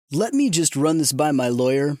"Let me just run this by my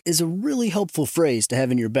lawyer" is a really helpful phrase to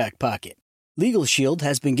have in your back pocket. Legal Shield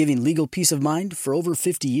has been giving legal peace of mind for over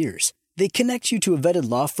 50 years. They connect you to a vetted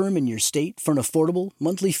law firm in your state for an affordable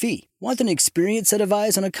monthly fee. Want an experienced set of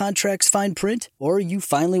eyes on a contract's fine print? Or you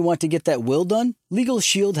finally want to get that will done? Legal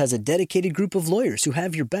Shield has a dedicated group of lawyers who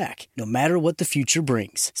have your back, no matter what the future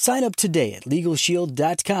brings. Sign up today at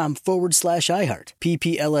LegalShield.com/iHeart.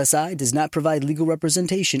 PPLSI does not provide legal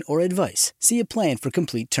representation or advice. See a plan for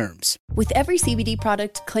complete terms. With every CBD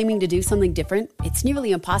product claiming to do something different, it's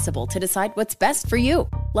nearly impossible to decide what's best for you.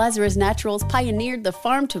 Lazarus Naturals pioneered the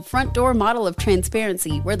farm-to-front-door model of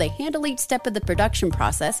transparency, where they handle each step of the production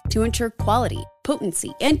process to ensure quality,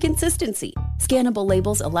 potency, and consistency. Scannable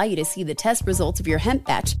labels allow you to see the test results of your hemp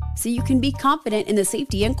batch, so you can be confident in the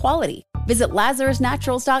safety and quality. Visit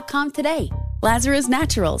LazarusNaturals.com today. Lazarus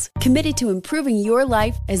Naturals, committed to improving your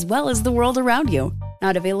life as well as the world around you.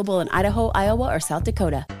 Not available in Idaho, Iowa, or South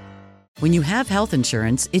Dakota. When you have health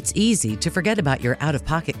insurance, it's easy to forget about your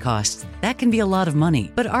out-of-pocket costs. That can be a lot of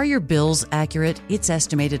money. But are your bills accurate? It's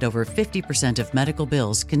estimated over 50% of medical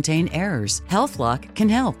bills contain errors. HealthLock can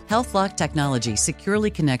help. HealthLock technology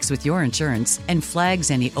securely connects with your insurance and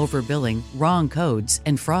flags any overbilling, wrong codes,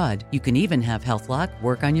 and fraud. You can even have HealthLock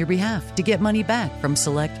work on your behalf to get money back from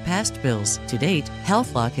select past bills. To date,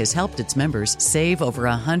 HealthLock has helped its members save over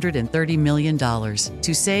 $130 million.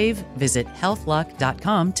 To save, visit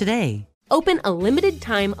healthlock.com today. Open a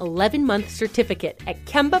limited-time 11-month certificate at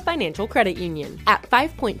Kemba Financial Credit Union. At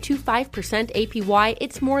 5.25% APY,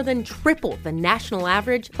 it's more than triple the national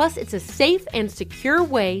average, plus it's a safe and secure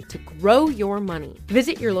way to grow your money.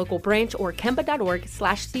 Visit your local branch or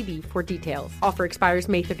kemba.org/cb for details. Offer expires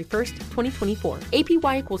May 31st, 2024.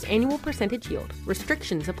 APY equals annual percentage yield.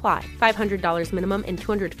 Restrictions apply. $500 minimum and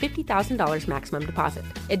 $250,000 maximum deposit.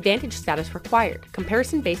 Advantage status required.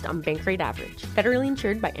 Comparison based on bank rate average. Federally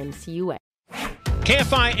insured by NCUA.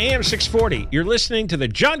 KFI AM 640. You're listening to the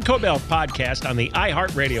John Kobylt podcast on the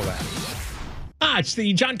iHeartRadio app. It's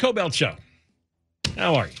the John Kobylt Show.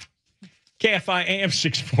 How are you? KFI AM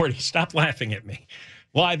 640. Stop laughing at me.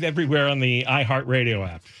 Live everywhere on the iHeartRadio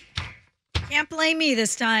app. Can't blame me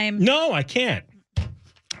this time. No, I can't.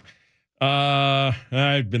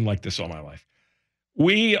 I've been like this all my life.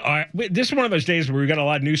 This is one of those days where we've got a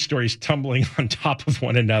lot of news stories tumbling on top of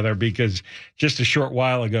one another, because just a short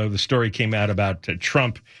while ago, the story came out about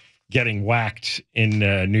Trump getting whacked in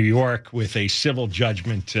New York with a civil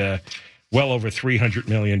judgment, well over $300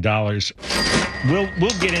 million. We'll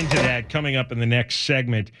get into that coming up in the next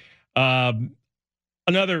segment.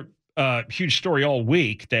 Another huge story all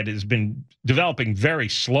week that has been developing very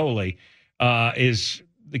slowly is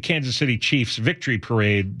the Kansas City Chiefs victory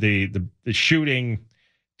parade. The shooting,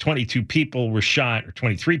 22 people were shot, or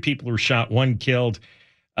 23 people were shot, one killed.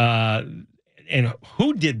 And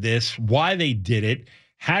who did this, why they did it,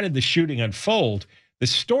 how did the shooting unfold? The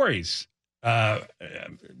stories,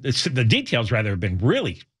 the details rather, have been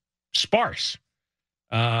really sparse.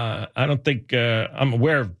 I don't think I'm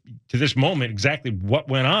aware of, to this moment, exactly what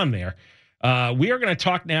went on there. We are going to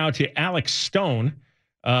talk now to Alex Stone,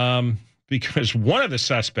 because one of the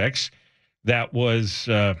suspects that was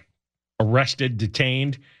arrested,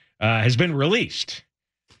 detained, has been released.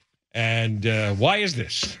 And why is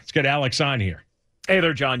this? Let's get Alex on here. Hey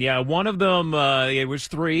there, John. Yeah, one of them, it was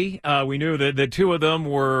three. We knew that the two of them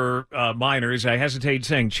were minors. I hesitate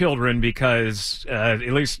saying children because, at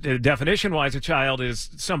least definition-wise, a child is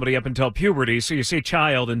somebody up until puberty. So you say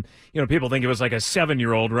child, and people think it was like a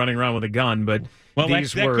 7-year-old running around with a gun. But well, that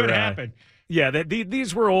could happen. Yeah,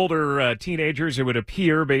 these were older teenagers, it would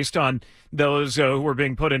appear, based on those who were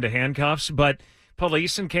being put into handcuffs. But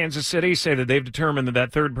police in Kansas City say that they've determined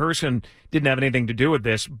that third person didn't have anything to do with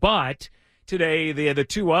this. But today, the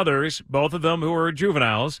two others, both of them who are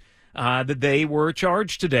juveniles, that they were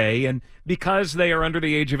charged today. And because they are under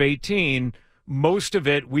the age of 18, most of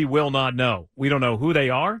it we will not know. We don't know who they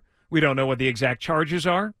are. We don't know what the exact charges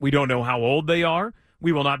are. We don't know how old they are.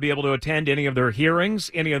 We will not be able to attend any of their hearings,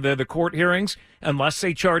 any of the court hearings, unless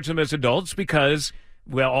they charge them as adults, because,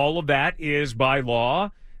 well, all of that is by law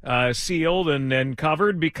sealed and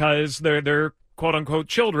covered, because they're quote-unquote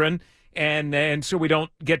children, and so we don't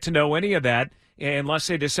get to know any of that unless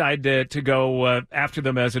they decide to go after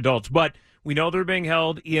them as adults. But we know they're being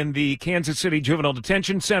held in the Kansas City Juvenile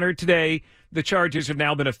Detention Center today. The charges have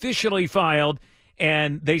now been officially filed,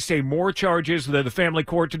 and they say more charges. The family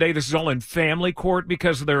court today, this is all in family court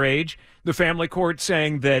because of their age. The family court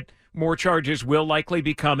saying that more charges will likely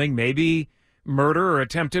be coming, maybe murder or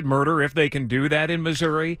attempted murder, if they can do that in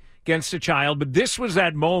Missouri against a child. But this was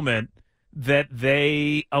that moment that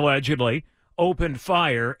they allegedly opened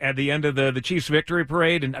fire at the end of the Chiefs victory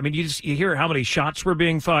parade. And I mean, you hear how many shots were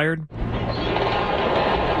being fired.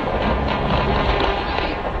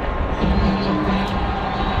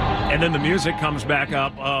 And then the music comes back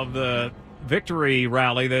up of the victory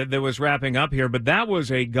rally that was wrapping up here. But that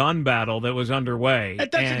was a gun battle that was underway.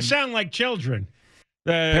 That doesn't sound like children.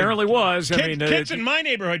 Apparently was. Kids in my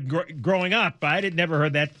neighborhood growing up, I had never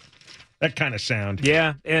heard that kind of sound.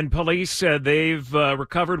 Yeah, and police said they've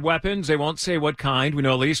recovered weapons. They won't say what kind. We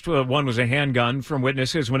know at least one was a handgun from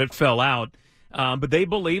witnesses when it fell out. But they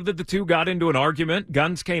believe that the two got into an argument.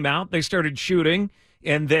 Guns came out. They started shooting.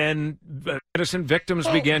 And then innocent victims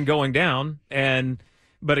began going down.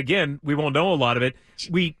 But again, we won't know a lot of it.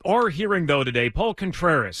 We are hearing, though, today, Paul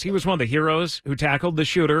Contreras. He was one of the heroes who tackled the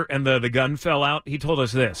shooter, and the gun fell out. He told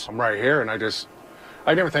us this. I'm right here, and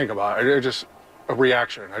I never think about it. It just a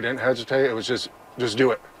reaction. I didn't hesitate. It was just do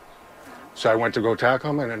it. So I went to go tackle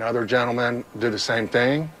him, and another gentleman did the same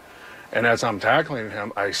thing. And as I'm tackling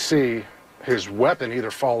him, I see his weapon either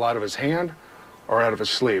fall out of his hand or out of his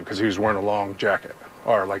sleeve because he was wearing a long jacket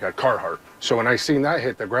or like a Carhartt. So when I seen that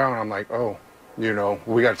hit the ground, I'm like, oh,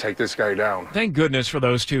 we got to take this guy down. Thank goodness for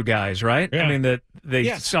those two guys, right? Yeah. I mean, that they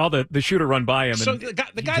saw the shooter run by him. So and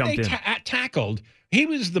the guy they tackled, he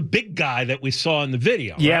was the big guy that we saw in the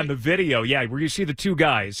video. Yeah, right? in the video, where you see the two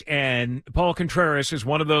guys. And Paul Contreras is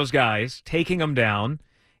one of those guys taking him down.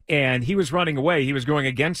 And he was running away. He was going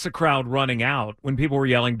against the crowd running out when people were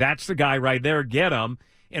yelling, "That's the guy right there, get him."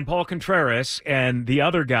 And Paul Contreras and the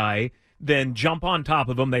other guy then jump on top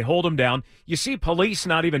of him. They hold him down. You see police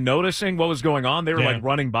not even noticing what was going on. They were like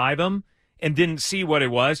running by them and didn't see what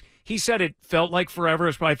it was. He said it felt like forever. It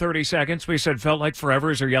was probably 30 seconds. But he said it felt like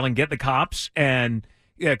forever as they're yelling, "Get the cops." And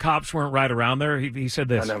cops weren't right around there. He said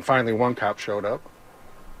this. And then finally one cop showed up.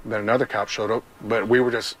 Then another cop showed up. But we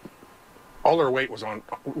were just, all our weight was on.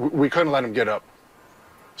 We couldn't let him get up.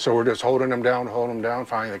 So we're just holding him down.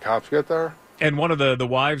 Finally the cops get there. And one of the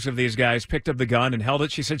wives of these guys picked up the gun and held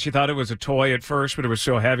it. She said she thought it was a toy at first, but it was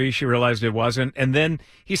so heavy she realized it wasn't. And then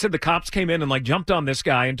he said the cops came in and jumped on this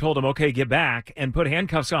guy and told him, "Okay, get back," and put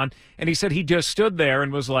handcuffs on. And he said he just stood there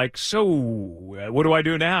and was like, "So what do I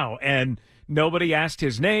do now?" And nobody asked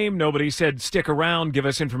his name. Nobody said, "Stick around, give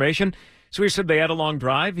us information." So he said they had a long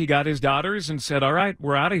drive. He got his daughters and said, "All right,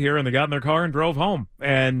 we're out of here." And they got in their car and drove home.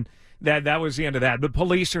 And that was the end of that. But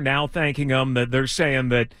police are now thanking him. That they're saying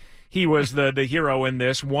that he was the hero in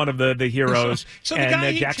this, one of the heroes. So the and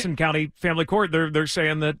guy Jackson County Family Court, they're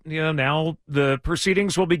saying that now the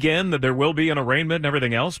proceedings will begin, that there will be an arraignment and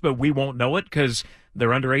everything else, but we won't know it because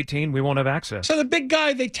they're under 18. We won't have access. So the big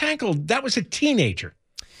guy they tackled, that was a teenager.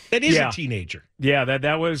 That is a teenager. Yeah,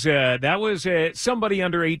 that was somebody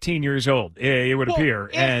under 18 years old. It would appear.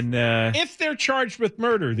 If they're charged with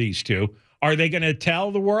murder, these two, are they going to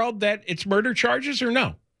tell the world that it's murder charges or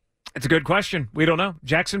no? It's a good question. We don't know.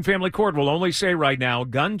 Jackson Family Court will only say right now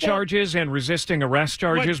gun charges and resisting arrest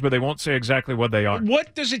charges, but they won't say exactly what they are.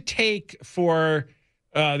 What does it take for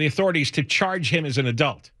the authorities to charge him as an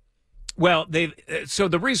adult? Well, so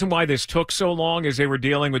the reason why this took so long is they were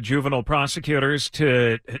dealing with juvenile prosecutors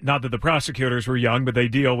not that the prosecutors were young, but they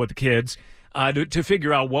deal with the kids, to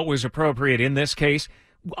figure out what was appropriate in this case.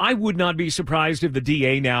 I would not be surprised if the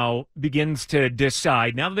DA now begins to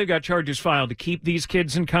decide, now that they've got charges filed, to keep these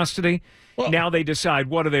kids in custody. Now they decide,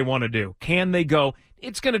 what do they want to do? Can they go?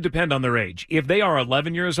 It's going to depend on their age. If they are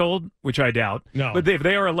 11 years old, which I doubt, but if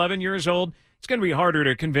they are 11 years old, it's going to be harder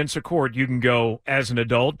to convince a court you can go as an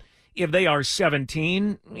adult. If they are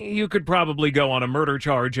 17, you could probably go on a murder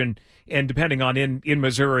charge, and depending on in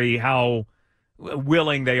Missouri how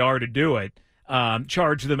willing they are to do it,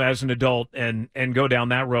 charge them as an adult and go down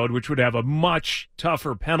that road, which would have a much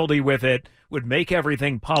tougher penalty with it, would make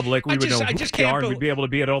everything public. We would know who they are, and we'd be able to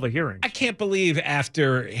be at all the hearings. I can't believe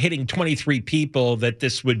after hitting 23 people that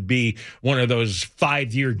this would be one of those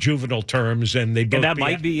 5-year juvenile terms, and they both. And that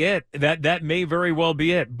might be it. That may very well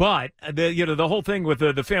be it. But the whole thing with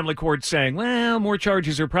the family court saying, well, more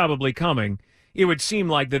charges are probably coming. It would seem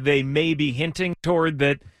like that they may be hinting toward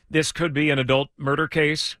that this could be an adult murder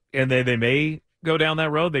case, and they may go down that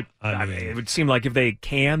road. It would seem like if they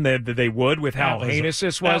can, that they would, with how heinous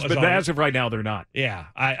this was. But as of right now, they're not. Yeah,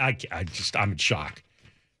 I'm in shock.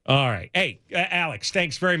 All right. Hey, Alex,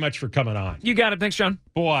 thanks very much for coming on. You got it. Thanks, John.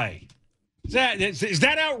 Boy, is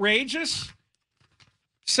that outrageous?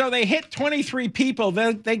 So they hit 23 people.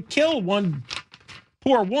 They kill one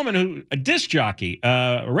poor woman, a disc jockey,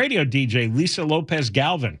 a radio DJ, Lisa Lopez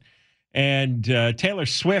Galvin. And Taylor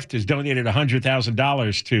Swift has donated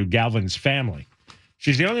 $100,000 to Galvin's family.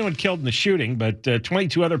 She's the only one killed in the shooting, but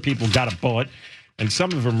 22 other people got a bullet, and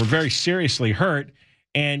some of them were very seriously hurt.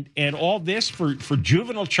 And all this for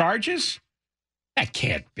juvenile charges? That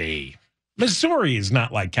can't be. Missouri is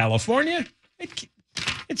not like California.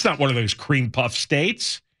 It's not one of those cream puff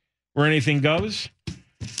states where anything goes.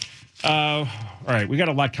 All right, we got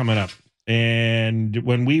a lot coming up. And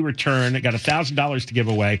when we return, I got $1,000 to give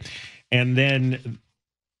away. And then,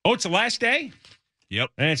 it's the last day? Yep.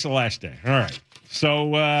 And it's the last day. All right.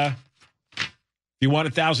 So if you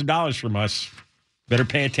want $1,000 from us, better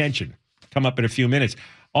pay attention. Come up in a few minutes.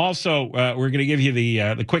 Also, we're going to give you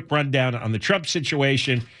the quick rundown on the Trump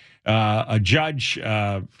situation. A judge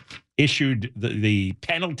issued the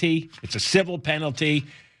penalty. It's a civil penalty.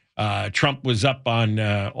 Trump was up on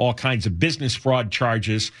all kinds of business fraud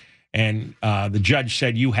charges, and the judge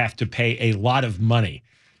said you have to pay a lot of money.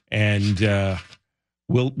 And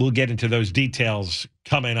we'll get into those details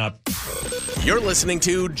coming up. You're listening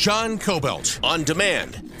to John Kobylt on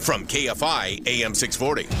demand from KFI AM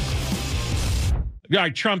 640. All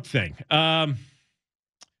right, Trump thing.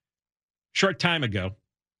 Short time ago,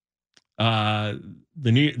 the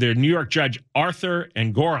New York judge Arthur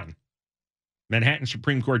Engoron, Manhattan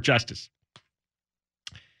Supreme Court Justice,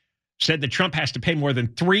 said that Trump has to pay more than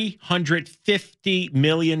 $350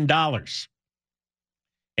 million.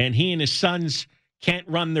 And he and his sons can't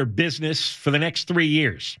run their business for the next 3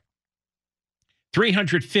 years.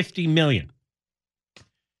 $350 million.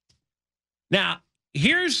 Now,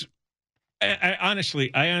 here's, I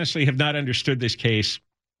honestly have not understood this case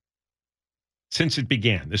since it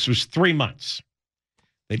began. This was 3 months.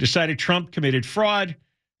 They decided Trump committed fraud,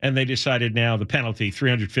 and they decided now the penalty,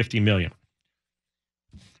 $350 million.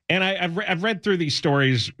 And I've read through these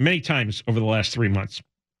stories many times over the last 3 months.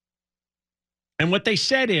 And what they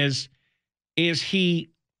said is he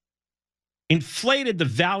inflated the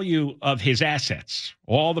value of his assets,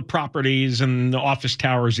 all the properties and the office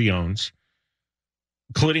towers he owns,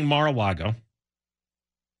 including Mar-a-Lago,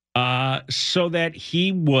 so that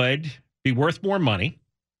he would be worth more money,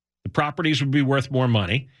 the properties would be worth more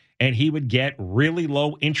money, and he would get really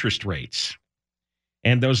low interest rates.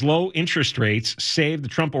 And those low interest rates saved the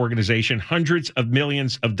Trump organization hundreds of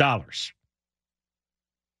millions of dollars.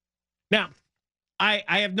 Now, I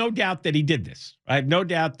have no doubt that he did this. I have no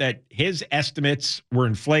doubt that his estimates were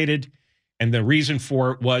inflated, and the reason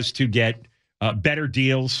for it was to get better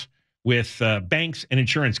deals with banks and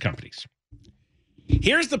insurance companies.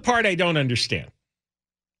 Here's the part I don't understand.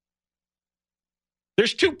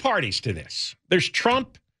 There's two parties to this. There's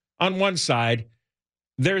Trump on one side.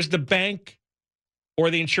 There's the bank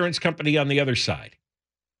or the insurance company on the other side.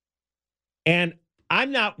 And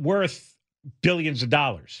I'm not worth billions of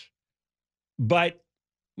dollars. But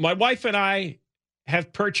my wife and I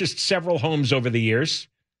have purchased several homes over the years.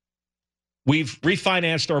 We've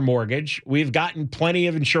refinanced our mortgage. We've gotten plenty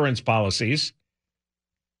of insurance policies.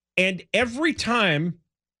 And every time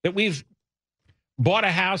that we've bought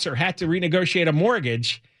a house or had to renegotiate a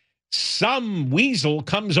mortgage, some weasel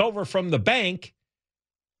comes over from the bank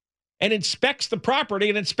and inspects the property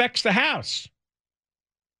and inspects the house.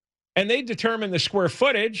 And they determine the square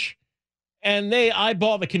footage, and they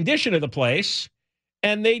eyeball the condition of the place,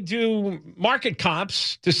 and they do market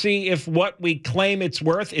comps to see if what we claim it's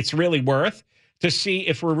worth, it's really worth, to see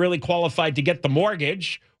if we're really qualified to get the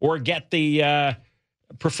mortgage or get the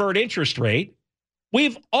preferred interest rate.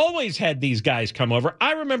 We've always had these guys come over.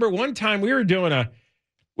 I remember one time we bought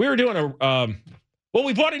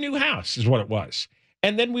a new house is what it was.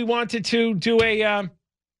 And then we wanted to do a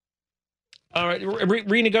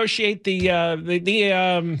renegotiate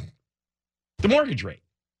the mortgage rate.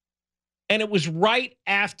 And it was right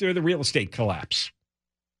after the real estate collapse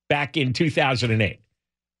back in 2008.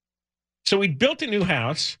 So we built a new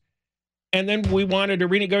house, and then we wanted to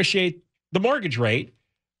renegotiate the mortgage rate,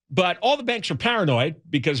 but all the banks were paranoid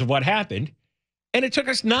because of what happened, and it took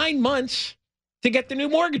us 9 months to get the new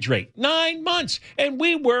mortgage rate. 9 months. And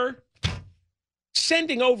we were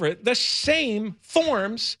sending over the same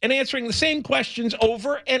forms and answering the same questions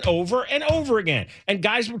over and over and over again. And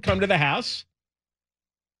guys would come to the house,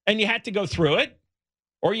 and you had to go through it,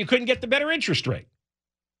 or you couldn't get the better interest rate.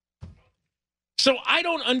 So I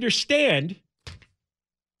don't understand.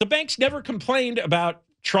 The banks never complained about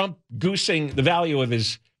Trump goosing the value of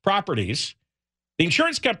his properties. The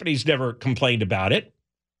insurance companies never complained about it.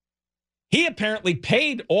 He apparently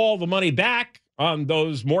paid all the money back on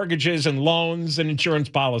those mortgages and loans and insurance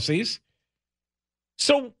policies.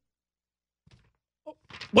 So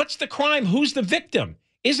what's the crime? Who's the victim?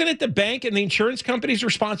 Isn't it the bank and the insurance company's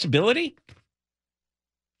responsibility?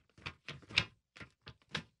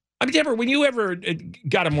 I mean, when you ever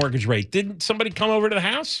got a mortgage rate, didn't somebody come over to the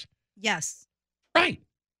house? Yes. Right.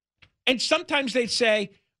 And sometimes they'd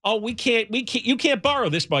say, oh, you can't borrow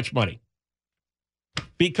this much money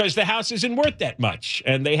because the house isn't worth that much,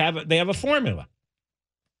 and they have a formula.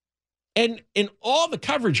 And in all the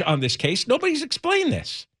coverage on this case, nobody's explained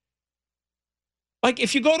this. Like,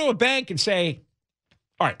 if you go to a bank and say,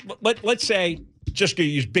 all right, let's say, just to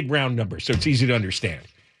use big round numbers so it's easy to understand.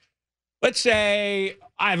 Let's say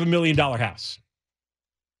I have $1 million house,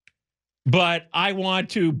 but I want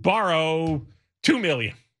to borrow $2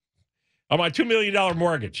 million. I want a $2 million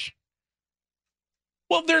mortgage.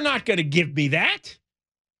 Well, they're not going to give me that.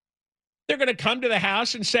 They're going to come to the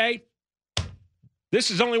house and say,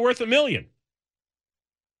 this is only worth $1 million.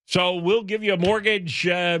 So we'll give you a mortgage,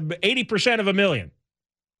 80% of $1 million.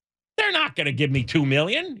 They're not going to give me $2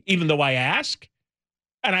 million, even though I ask.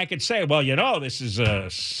 And I could say, well, this is a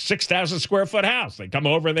 6,000 square foot house. They come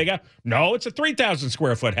over and they go, no, it's a 3,000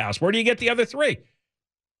 square foot house. Where do you get the other 3?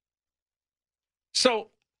 So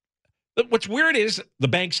what's weird is the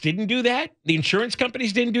banks didn't do that. The insurance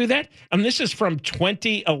companies didn't do that. And this is from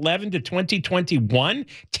 2011 to 2021,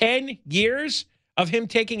 10 years of him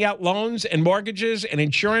taking out loans and mortgages and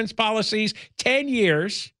insurance policies, 10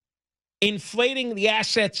 years, inflating the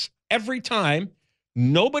assets every time.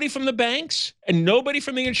 Nobody from the banks and nobody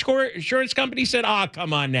from the insurance company said,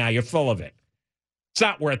 come on now, you're full of it. It's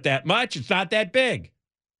not worth that much. It's not that big.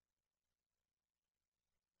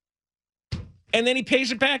 And then he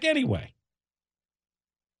pays it back anyway.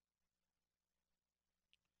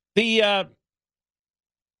 They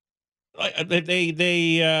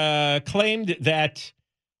claimed that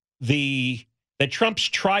that Trump's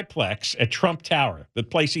triplex at Trump Tower, the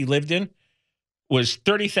place he lived in, was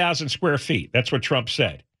 30,000 square feet. That's what Trump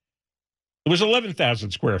said. It was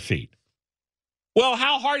 11,000 square feet. Well,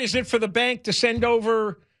 how hard is it for the bank to send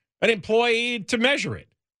over an employee to measure it?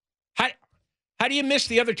 How do you miss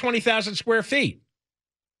the other 20,000 square feet?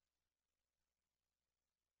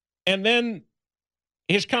 And then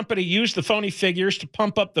his company used the phony figures to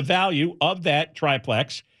pump up the value of that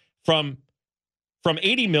triplex from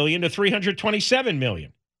 $80 million to $327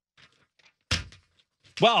 million.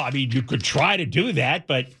 Well, I mean, you could try to do that,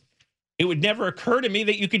 but it would never occur to me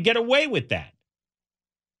that you could get away with that.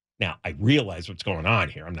 Now, I realize what's going on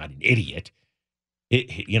here. I'm not an idiot.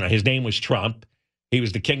 His name was Trump. He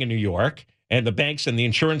was the king of New York, and the banks and the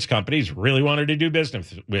insurance companies really wanted to do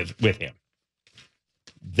business with him.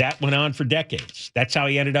 That went on for decades. That's how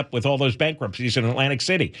he ended up with all those bankruptcies in Atlantic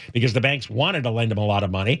City, because the banks wanted to lend him a lot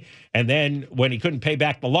of money, and then when he couldn't pay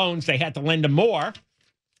back the loans, they had to lend him more.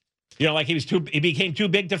 Like he became too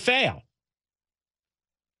big to fail.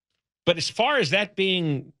 But as far as that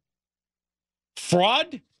being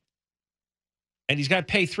fraud, and he's got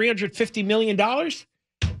to pay $350 million,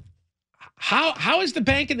 how is the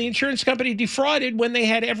bank and the insurance company defrauded when they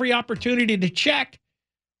had every opportunity to check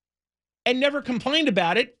and never complained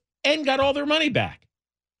about it and got all their money back?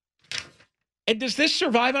 And does this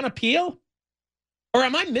survive on appeal? Or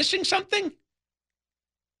am I missing something?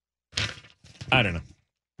 I don't know.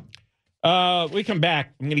 We come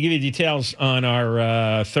back. I'm going to give you details on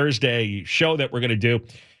our Thursday show that we're going to do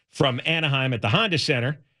from Anaheim at the Honda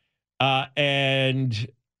Center. And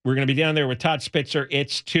we're going to be down there with Todd Spitzer.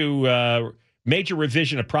 It's to major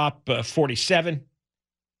revision of Prop 47.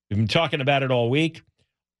 We've been talking about it all week.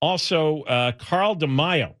 Also, Carl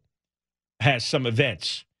DeMaio has some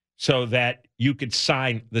events so that you could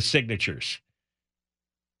sign the signatures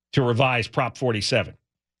to revise Prop 47.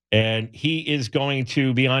 And he is going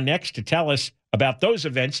to be on next to tell us about those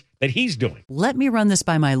events that he's doing. Let me run this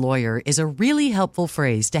by my lawyer is a really helpful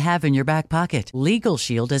phrase to have in your back pocket. Legal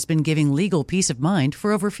Shield has been giving legal peace of mind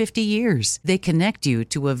for over 50 years. They connect you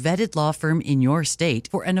to a vetted law firm in your state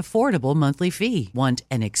for an affordable monthly fee. Want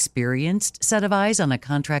an experienced set of eyes on a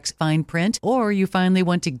contract's fine print? Or you finally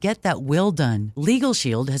want to get that will done? Legal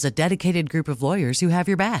Shield has a dedicated group of lawyers who have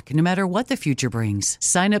your back, no matter what the future brings.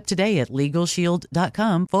 Sign up today at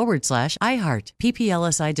LegalShield.com/iHeart.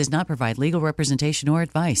 PPLSI does not provide legal representation or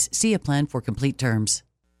advice. See a plan for complete terms.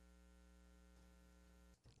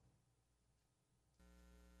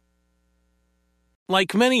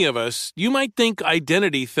 Like many of us, you might think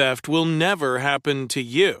identity theft will never happen to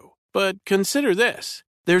you. But consider this.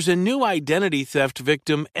 There's a new identity theft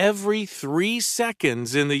victim every 3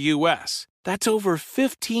 seconds in the U.S. That's over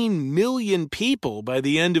 15 million people by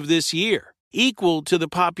the end of this year, equal to the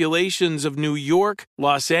populations of New York,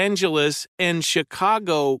 Los Angeles, and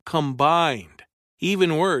Chicago combined.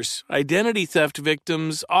 Even worse, identity theft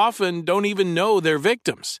victims often don't even know they're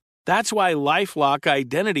victims. That's why LifeLock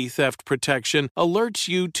Identity Theft Protection alerts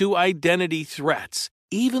you to identity threats,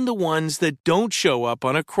 even the ones that don't show up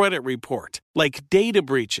on a credit report, like data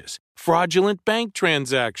breaches, fraudulent bank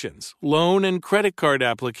transactions, loan and credit card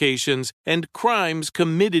applications, and crimes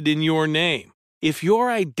committed in your name. If your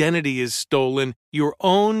identity is stolen, your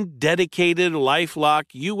own dedicated LifeLock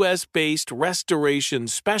U.S.-based restoration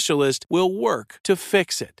specialist will work to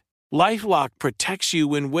fix it. LifeLock protects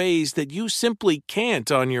you in ways that you simply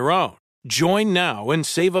can't on your own. Join now and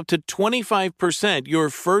save up to 25% your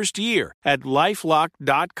first year at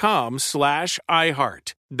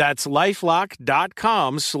LifeLock.com/iHeart. That's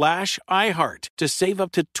LifeLock.com/iHeart to save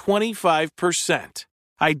up to 25%.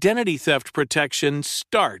 Identity theft protection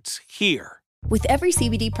starts here. With every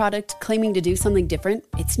CBD product claiming to do something different,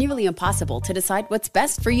 it's nearly impossible to decide what's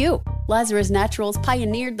best for you. Lazarus Naturals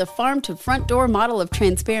pioneered the farm-to-front-door model of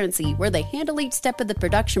transparency where they handle each step of the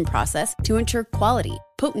production process to ensure quality,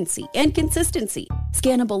 potency, and consistency.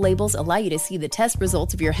 Scannable labels allow you to see the test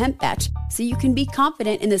results of your hemp batch so you can be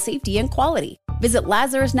confident in the safety and quality. Visit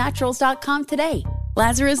LazarusNaturals.com today.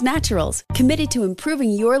 Lazarus Naturals, committed to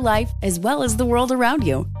improving your life as well as the world around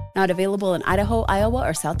you. Not available in Idaho, Iowa,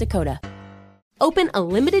 or South Dakota. Open a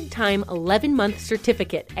limited-time 11-month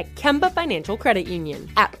certificate at Kemba Financial Credit Union.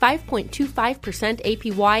 At 5.25%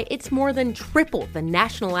 APY, it's more than triple the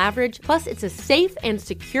national average, plus it's a safe and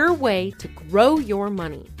secure way to grow your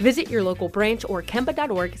money. Visit your local branch or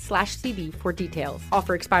kemba.org/cb for details.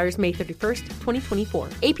 Offer expires May 31st, 2024.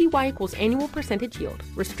 APY equals annual percentage yield.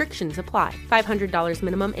 Restrictions apply. $500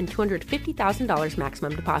 minimum and $250,000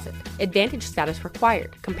 maximum deposit. Advantage status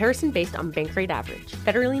required. Comparison based on bank rate average.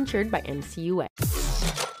 Federally insured by NCUA.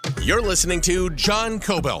 You're listening to John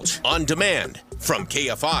Kobylt on demand from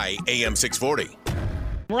KFI AM 640.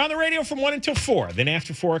 We're on the radio from 1 until 4. Then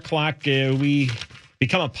after 4 o'clock, we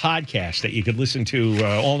become a podcast that you could listen to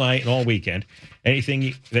all night and all weekend.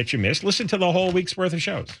 Anything that you missed, listen to the whole week's worth of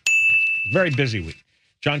shows. Very busy week.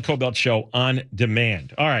 John Kobylt Show on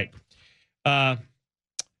demand. All right. By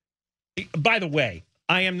the way,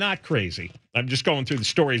 I am not crazy. I'm just going through the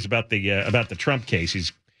stories about the Trump case.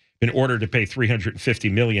 He's been ordered to pay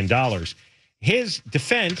 $350 million. His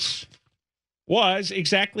defense was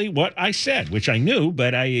exactly what I said, which I knew,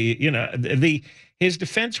 but his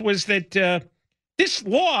defense was that this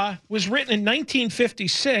law was written in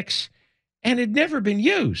 1956 and had never been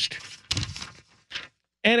used.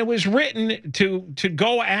 And it was written to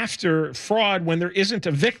go after fraud when there isn't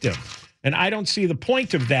a victim. And I don't see the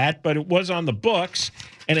point of that, but it was on the books,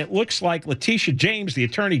 and it looks like Letitia James, the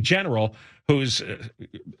Attorney General, who's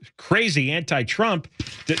crazy anti-Trump,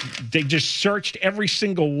 they just searched every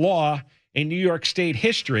single law in New York State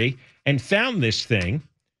history and found this thing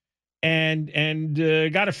and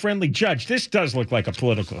got a friendly judge. This does look like a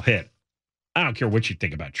political hit. I don't care what you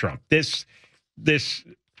think about Trump. This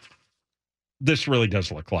really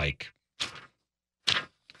does look like.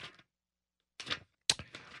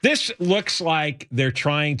 This looks like they're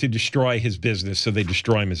trying to destroy his business, so they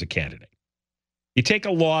destroy him as a candidate. You take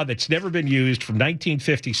a law that's never been used from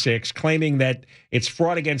 1956, claiming that it's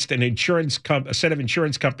fraud against a set of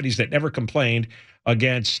insurance companies that never complained,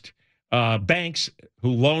 against banks who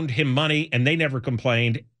loaned him money and they never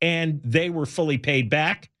complained, and they were fully paid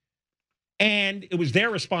back. And it was their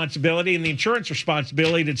responsibility and the insurance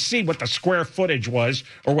responsibility to see what the square footage was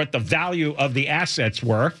or what the value of the assets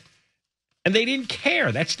were. And they didn't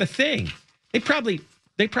care. That's the thing. They probably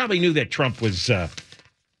knew that Trump was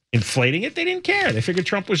inflating it. They didn't care. They figured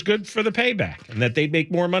Trump was good for the payback and that they'd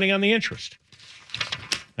make more money on the interest.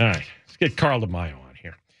 All right, let's get Carl DeMaio on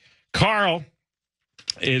here. Carl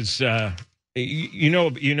is, you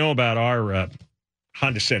know about our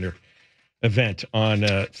Honda Center event on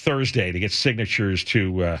Thursday to get signatures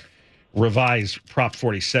to revise Prop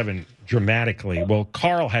 47 dramatically. Well,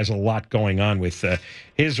 Carl has a lot going on with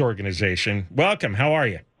his organization. Welcome. How are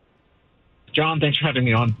you? John, thanks for having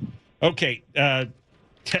me on. Okay.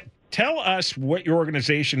 Tell us what your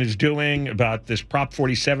organization is doing about this Prop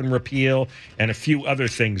 47 repeal and a few other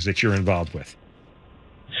things that you're involved with.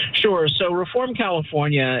 Sure. So Reform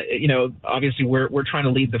California, obviously we're trying to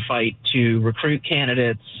lead the fight to recruit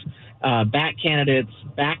candidates, back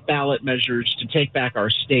ballot measures to take back our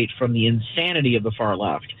state from the insanity of the far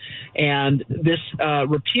left. And this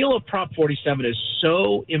repeal of Prop 47 is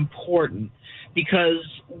so important because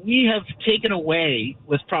we have taken away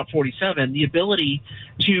with Prop 47 the ability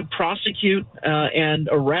to prosecute and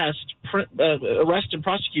arrest and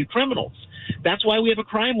prosecute criminals. That's why we have a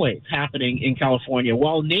crime wave happening in California.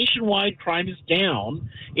 While nationwide crime is down,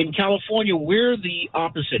 in California, we're the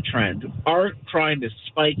opposite trend. Our crime is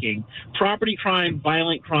spiking. Property crime,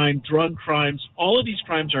 violent crime, drug crimes, all of these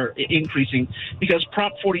crimes are increasing because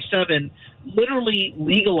Prop 47 literally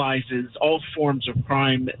legalizes all forms of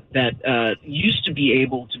crime that used to be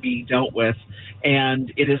able to be dealt with,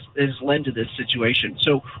 and it has led to this situation.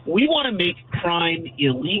 So we want to make crime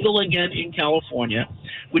illegal again in California,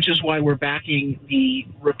 which is why we're backing the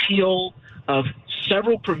repeal of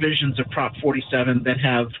several provisions of Prop 47 that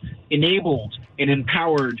have enabled and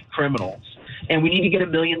empowered criminals. And we need to get 1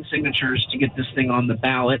 million signatures to get this thing on the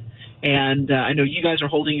ballot. And I know you guys are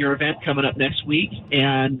holding your event coming up next week,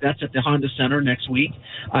 and that's at the Honda Center next week.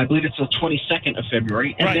 I believe it's the 22nd of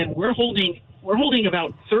February. And then we're holding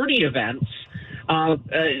about 30 events.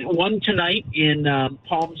 One tonight in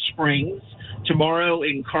Palm Springs, tomorrow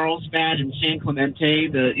in Carlsbad and San Clemente.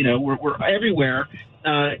 We're everywhere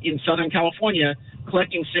in Southern California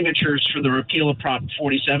collecting signatures for the repeal of Prop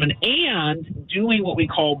 47 and doing what we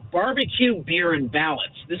call barbecue, beer, and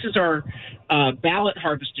ballots. This is our ballot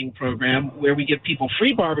harvesting program where we give people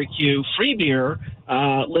free barbecue, free beer,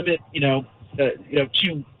 limit, two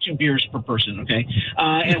beers per person, okay,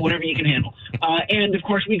 and whatever you can handle. And, of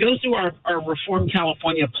course, we go through our Reform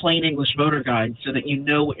California plain English voter guide so that you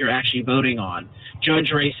know what you're actually voting on.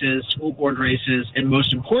 Judge races, school board races, and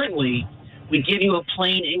most importantly, we give you a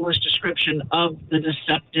plain English description of the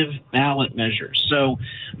deceptive ballot measures. So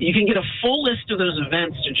you can get a full list of those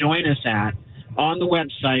events to join us at on the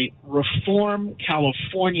website,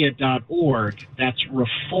 reformcalifornia.org. That's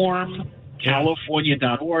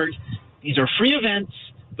reformcalifornia.org. These are free events,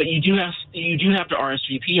 but you do have to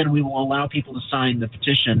RSVP, and we will allow people to sign the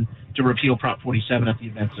petition to repeal Prop 47 at the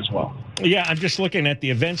events as well. Yeah, I'm just looking at the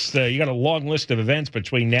events. You got a long list of events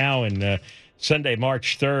between now and Sunday,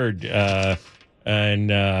 March 3rd.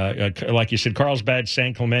 Like you said, Carlsbad,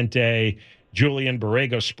 San Clemente, Julian,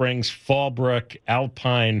 Borrego Springs, Fallbrook,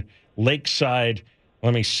 Alpine, Lakeside.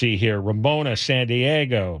 Let me see here. Ramona, San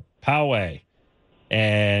Diego, Poway,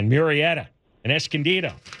 and Murrieta. And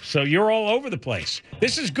Escondido. So you're all over the place.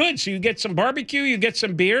 This is good. So you get some barbecue, you get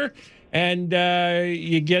some beer, and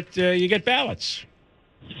you get ballots.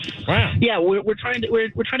 Wow. Yeah, we're trying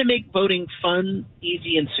to make voting fun,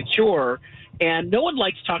 easy, and secure. And no one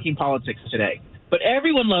likes talking politics today, but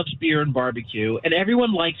everyone loves beer and barbecue, and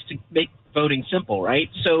everyone likes to make voting simple,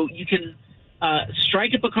 right? So you can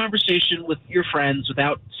strike up a conversation with your friends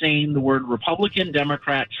without saying the word Republican,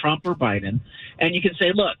 Democrat, Trump, or Biden. And you can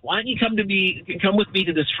say, look, why don't you come with me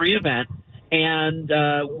to this free event, and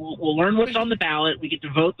we'll learn what's on the ballot. We get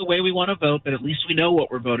to vote the way we want to vote, but at least we know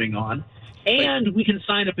what we're voting on. And we can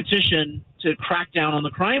sign a petition to crack down on the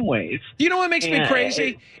crime wave. You know what makes me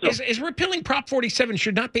crazy? Is repealing Prop 47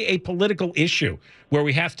 should not be a political issue where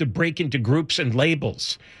we have to break into groups and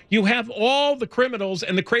labels. You have all the criminals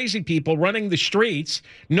and the crazy people running the streets.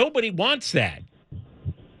 Nobody wants that.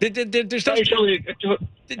 I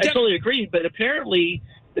totally agree, but apparently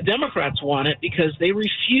the Democrats want it because they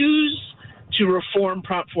refuse to reform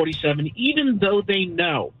Prop 47, even though they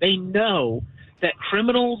know that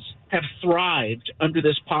criminals have thrived under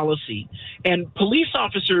this policy. And police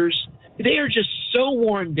officers, they are just so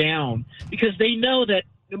worn down because they know that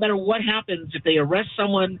no matter what happens, if they arrest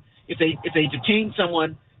someone, if they detain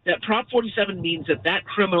someone, that Prop 47 means that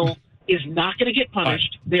criminal is not going to get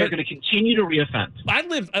punished. They are going to continue to reoffend. I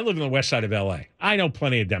live in the west side of L.A. I know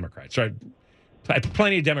plenty of Democrats. Right? I have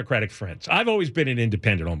plenty of Democratic friends. I've always been an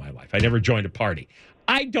independent all my life. I never joined a party.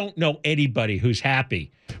 I don't know anybody who's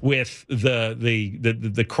happy with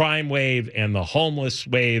the crime wave and the homeless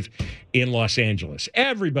wave in Los Angeles.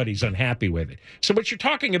 Everybody's unhappy with it. So what you're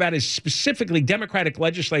talking about is specifically Democratic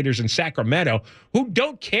legislators in Sacramento who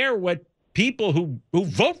don't care what people who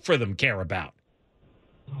vote for them care about.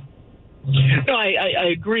 No, I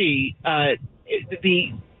agree.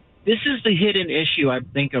 This is the hidden issue, I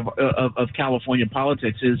think, of California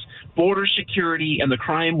politics is border security and the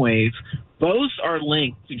crime wave. Both are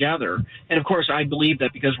linked together. And, of course, I believe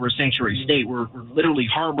that because we're a sanctuary state, we're literally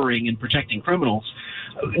harboring and protecting criminals.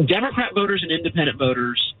 Democrat voters and independent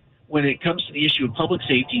voters, when it comes to the issue of public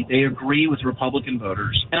safety, they agree with Republican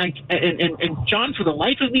voters. And John, for the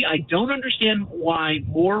life of me, I don't understand why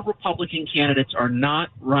more Republican candidates are not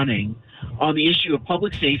running on the issue of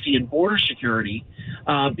public safety and border security,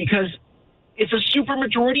 because it's a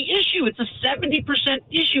supermajority issue. It's a 70%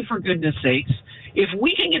 issue, for goodness sakes. If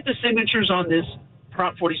we can get the signatures on this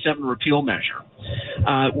Prop 47 repeal measure,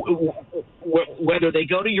 whether they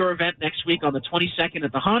go to your event next week on the 22nd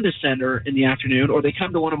at the Honda Center in the afternoon, or they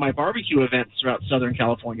come to one of my barbecue events throughout Southern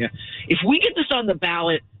California, if we get this on the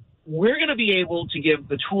ballot we're going to be able to give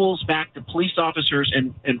the tools back to police officers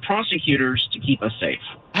and prosecutors to keep us safe.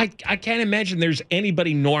 I can't imagine there's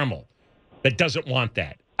anybody normal that doesn't want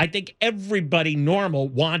that. I think everybody normal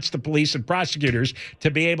wants the police and prosecutors to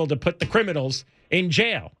be able to put the criminals in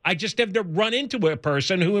jail. I just have to run into a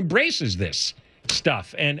person who embraces this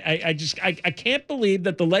stuff. And I can't believe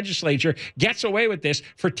that the legislature gets away with this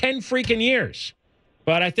for 10 freaking years.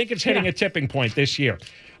 But I think it's hitting a tipping point this year.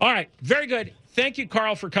 All right. Very good. Thank you,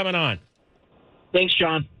 Carl, for coming on. Thanks,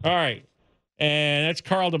 John. All right. And that's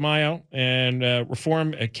Carl DeMaio. And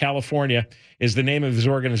Reform California is the name of his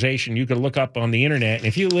organization. You can look up on the internet. And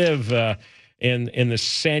if you live in the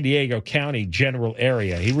San Diego County general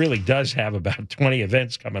area, he really does have about 20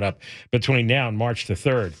 events coming up between now and March the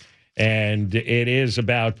 3rd. And it is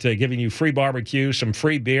about giving you free barbecue, some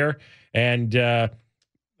free beer, and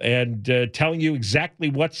telling you exactly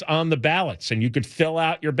what's on the ballots. And you could fill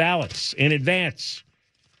out your ballots in advance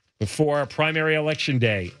before primary election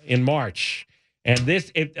day in March. And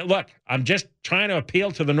look, I'm just trying to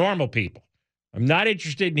appeal to the normal people. I'm not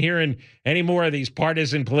interested in hearing any more of these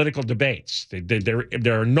partisan political debates.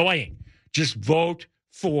 They're annoying. Just vote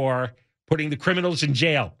for putting the criminals in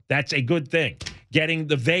jail. That's a good thing. Getting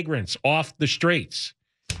the vagrants off the streets.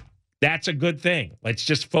 That's a good thing. Let's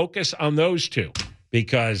just focus on those two,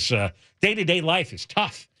 because day-to-day life is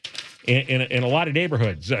tough in a lot of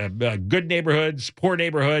neighborhoods, good neighborhoods, poor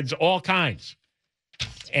neighborhoods, all kinds.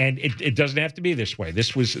 And it doesn't have to be this way.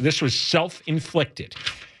 This was self-inflicted.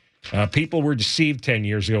 People were deceived 10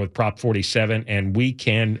 years ago with Prop 47, and we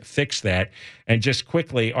can fix that. And just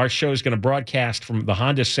quickly, our show is going to broadcast from the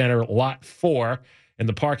Honda Center, Lot 4, in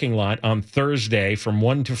the parking lot on Thursday from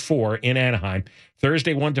 1 to 4 in Anaheim.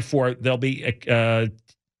 Thursday, 1 to 4, there'll be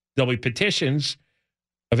petitions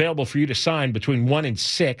available for you to sign between 1 and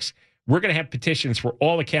 6. We're going to have petitions for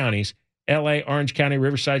all the counties, L.A., Orange County,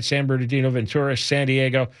 Riverside, San Bernardino, Ventura, San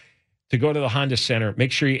Diego, to go to the Honda Center.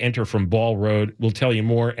 Make sure you enter from Ball Road. We'll tell you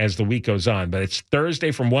more as the week goes on. But it's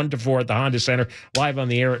Thursday from 1 to 4 at the Honda Center, live on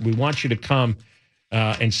the air. We want you to come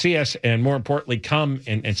and see us, and more importantly, come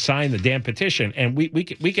and sign the damn petition. And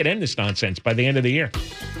we could end this nonsense by the end of the year.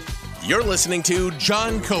 You're listening to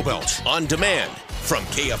John Kobylt on demand from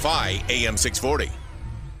KFI AM 640.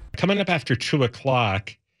 Coming up after 2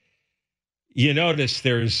 o'clock, you notice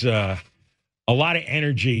there's a lot of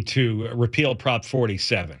energy to repeal Prop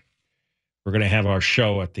 47. We're going to have our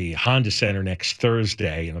show at the Honda Center next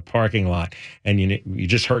Thursday in the parking lot. And you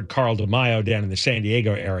just heard Carl DeMaio down in the San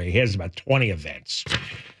Diego area. He has about 20 events.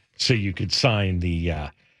 So you could sign the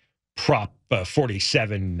Prop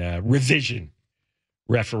 47 revision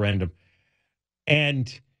referendum.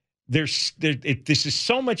 And this is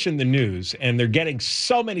so much in the news, and they're getting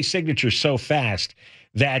so many signatures so fast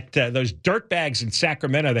that those dirtbags in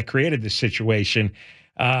Sacramento that created this situation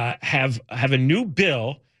have a new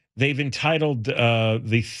bill. They've entitled well, let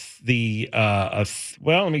me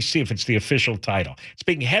see if it's the official title. It's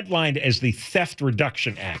being headlined as the Theft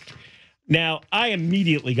Reduction Act. Now, I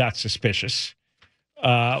immediately got suspicious.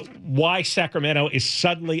 Why Sacramento is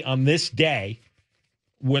suddenly on this day,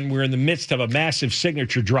 when we're in the midst of a massive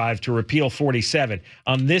signature drive to repeal 47,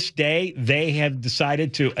 on this day, they have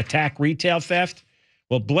decided to attack retail theft.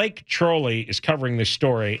 Well, Blake Trolley is covering this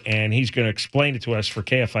story, and he's going to explain it to us for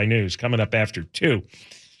KFI News coming up after 2.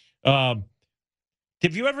 Have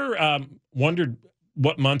you ever wondered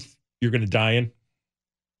what month you're going to die in?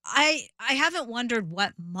 I haven't wondered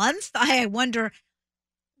what month. I wonder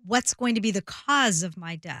what's going to be the cause of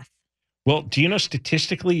my death. Well, do you know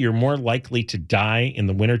statistically you're more likely to die in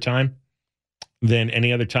the wintertime than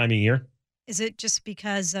any other time of year? Is it just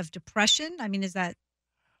because of depression? I mean, is that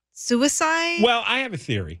suicide? Well, I have a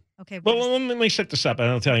theory. Okay. Well, let me set this up, and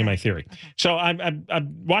I'll tell you my theory. Okay. So,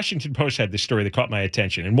 Washington Post had this story that caught my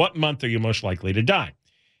attention. In what month are you most likely to die?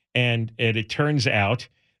 And it turns out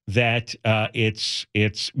that it's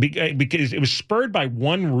because it was spurred by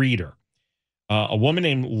one reader, a woman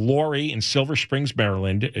named Lori in Silver Springs,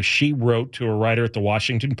 Maryland. She wrote to a writer at the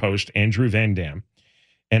Washington Post, Andrew Van Dam,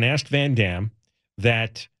 and asked Van Dam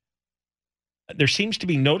that there seems to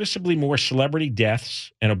be noticeably more celebrity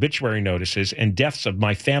deaths and obituary notices and deaths of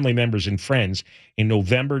my family members and friends in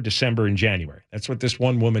November, December, and January. That's what this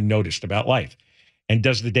one woman noticed about life. And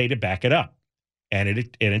does the data back it up? And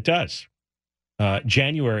it does.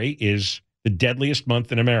 January is the deadliest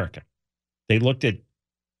month in America. They looked at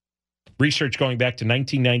research going back to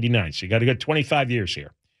 1999. So you got to go 25 years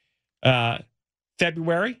here.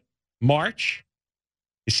 February, March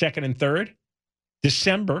is second and third.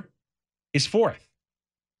 December is fourth.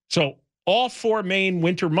 So all 4 main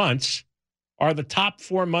winter months are the top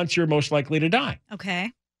 4 months you're most likely to die.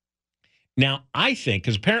 Okay. Now, I think,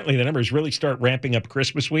 because apparently the numbers really start ramping up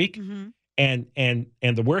Christmas week, and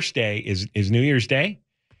the worst day is New Year's Day,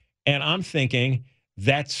 and I'm thinking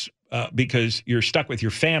that's because you're stuck with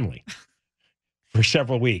your family for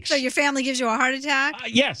several weeks. So your family gives you a heart attack?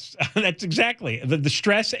 Yes, that's exactly the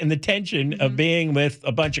stress and the tension of being with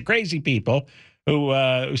a bunch of crazy people who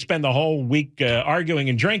spend the whole week arguing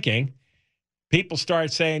and drinking. People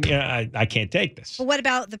start saying, I can't take this. Well, what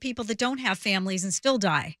about the people that don't have families and still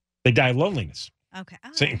die? They die of loneliness. Okay.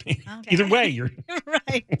 Oh, So, okay. either way, you're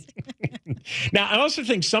right. Now, I also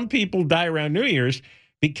think some people die around New Year's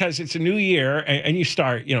because it's a new year, and you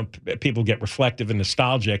start, people get reflective and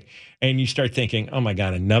nostalgic, and you start thinking, oh my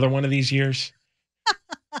God, another one of these years?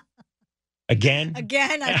 Again, I've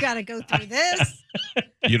got to go through this.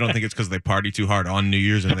 You don't think it's because they party too hard on New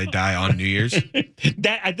Year's and they die on New Year's?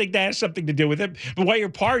 I think that has something to do with it. But while you're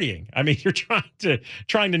partying, I mean, you're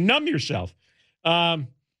trying to numb yourself.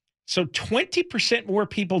 So 20% more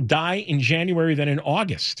people die in January than in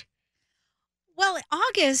August. Well,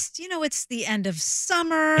 August, it's the end of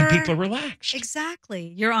summer. And people are relaxed.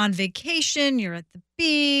 Exactly. You're on vacation. You're at the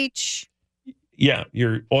beach. Yeah,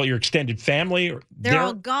 all your extended family. They're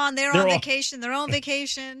all gone. They're on vacation. Their own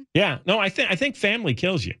vacation. Yeah. No, I think family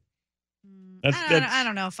kills you. I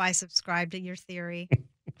don't know if I subscribe to your theory.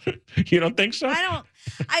 You don't think so?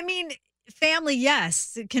 I mean, family,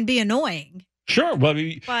 yes, it can be annoying. Sure. Well,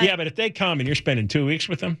 but if they come and you're spending 2 weeks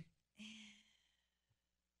with them,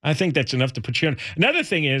 I think that's enough to put you on. Another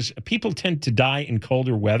thing is people tend to die in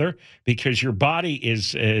colder weather because your body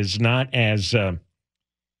is not as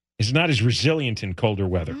resilient in colder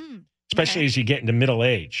weather, especially as you get into middle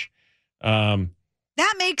age.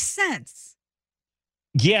 That makes sense.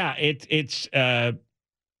 Yeah, it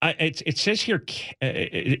says here.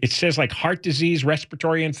 It says like heart disease,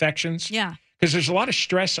 respiratory infections. Yeah. Because there's a lot of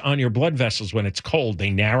stress on your blood vessels when it's cold.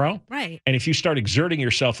 They narrow. Right. And if you start exerting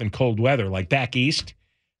yourself in cold weather, like back east,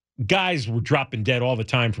 guys were dropping dead all the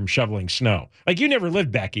time from shoveling snow. Like you never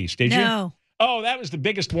lived back east, did you? No. Oh, that was the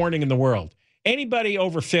biggest warning in the world. Anybody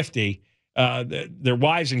over 50, their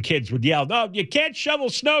wives and kids would yell, "No, you can't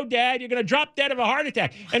shovel snow, Dad. You're going to drop dead of a heart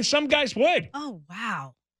attack." And some guys would. Oh,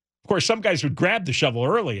 wow. Of course, some guys would grab the shovel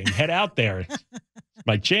early and head out there. It's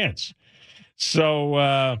my chance.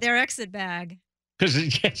 So their exit bag.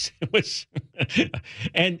 Because yes, it was,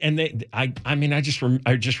 I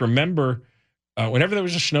just remember whenever there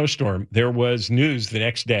was a snowstorm, there was news the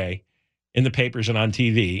next day in the papers and on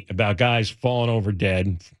TV about guys falling over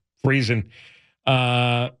dead, freezing.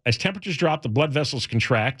 As temperatures drop, the blood vessels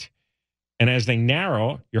contract, and as they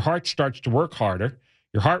narrow, your heart starts to work harder.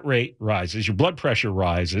 Your heart rate rises, your blood pressure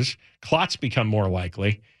rises, clots become more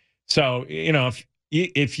likely. So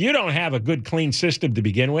if you don't have a good, clean system to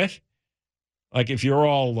begin with, like if you're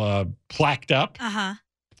all plaqued up,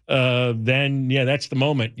 then that's the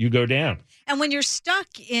moment you go down. And when you're stuck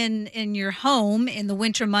in your home in the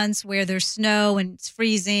winter months where there's snow and it's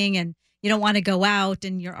freezing and you don't want to go out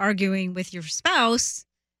and you're arguing with your spouse,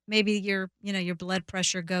 maybe your blood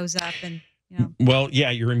pressure goes up and Well,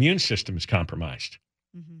 yeah, your immune system is compromised,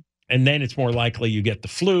 and then it's more likely you get the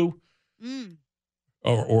flu,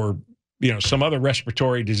 or some other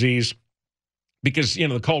respiratory disease. Because,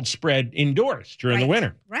 the cold spread indoors during the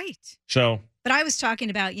winter. Right. So. But I was talking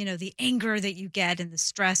about, the anger that you get and the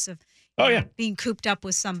stress of being cooped up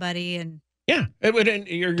with somebody. And yeah, and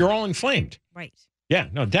you're all inflamed. Right. Yeah,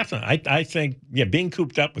 no, definitely. I think, being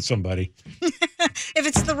cooped up with somebody. If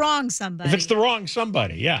it's the wrong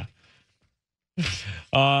somebody. Yeah.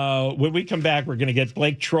 When we come back, we're going to get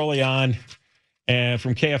Blake Trolley on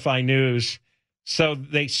from KFI News. So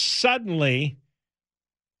they suddenly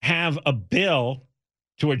have a bill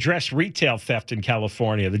to address retail theft in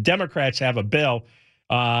California. The Democrats have a bill.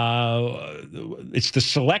 It's the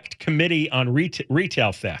Select Committee on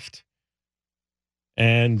Retail Theft.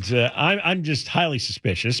 And I'm just highly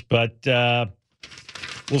suspicious, but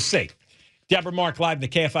we'll see. Deborah Mark live in the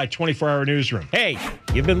KFI 24-hour newsroom. Hey,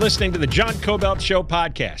 you've been listening to the John Kobylt Show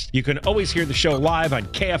podcast. You can always hear the show live on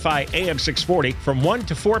KFI AM 640 from 1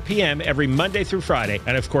 to 4 p.m. every Monday through Friday.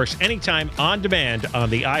 And, of course, anytime on demand on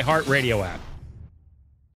the iHeartRadio app.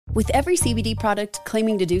 With every CBD product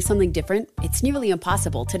claiming to do something different, it's nearly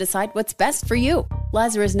impossible to decide what's best for you.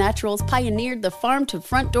 Lazarus Naturals pioneered the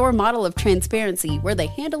farm-to-front-door model of transparency where they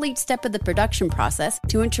handle each step of the production process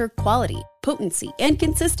to ensure quality, potency, and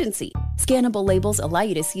consistency. Scannable labels allow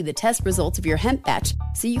you to see the test results of your hemp batch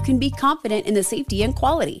so you can be confident in the safety and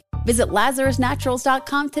quality. Visit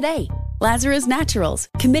LazarusNaturals.com today. Lazarus Naturals,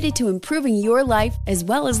 committed to improving your life as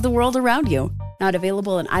well as the world around you. Not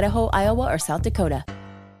available in Idaho, Iowa, or South Dakota.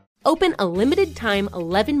 Open a limited-time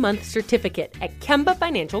 11-month certificate at Kemba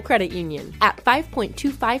Financial Credit Union. At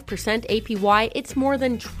 5.25% APY, it's more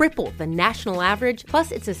than triple the national average,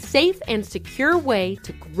 plus it's a safe and secure way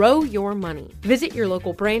to grow your money. Visit your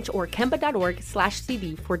local branch or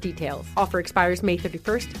kemba.org/cd for details. Offer expires May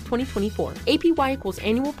 31st, 2024. APY equals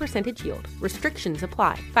annual percentage yield. Restrictions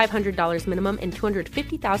apply. $500 minimum and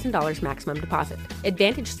 $250,000 maximum deposit.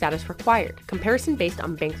 Advantage status required. Comparison based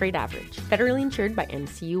on bank rate average. Federally insured by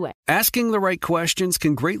NCUA. Asking the right questions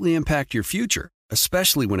can greatly impact your future,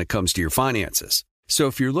 especially when it comes to your finances. So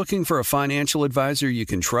if you're looking for a financial advisor you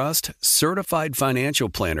can trust, certified financial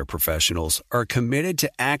planner professionals are committed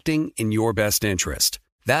to acting in your best interest.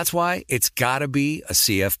 That's why it's got to be a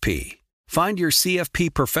CFP. Find your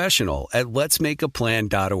CFP professional at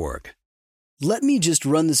letsmakeaplan.org. "Let me just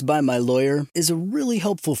run this by my lawyer" is a really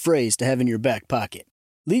helpful phrase to have in your back pocket.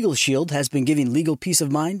 Legal Shield has been giving legal peace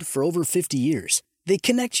of mind for over 50 years. They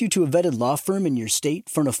connect you to a vetted law firm in your state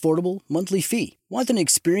for an affordable monthly fee. Want an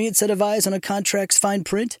experienced set of eyes on a contract's fine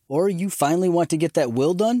print? Or you finally want to get that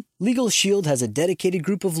will done? Legal Shield has a dedicated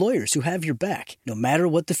group of lawyers who have your back, no matter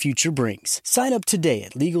what the future brings. Sign up today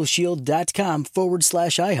at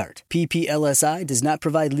LegalShield.com/iHeart. PPLSI does not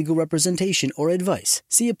provide legal representation or advice.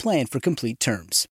 See a plan for complete terms.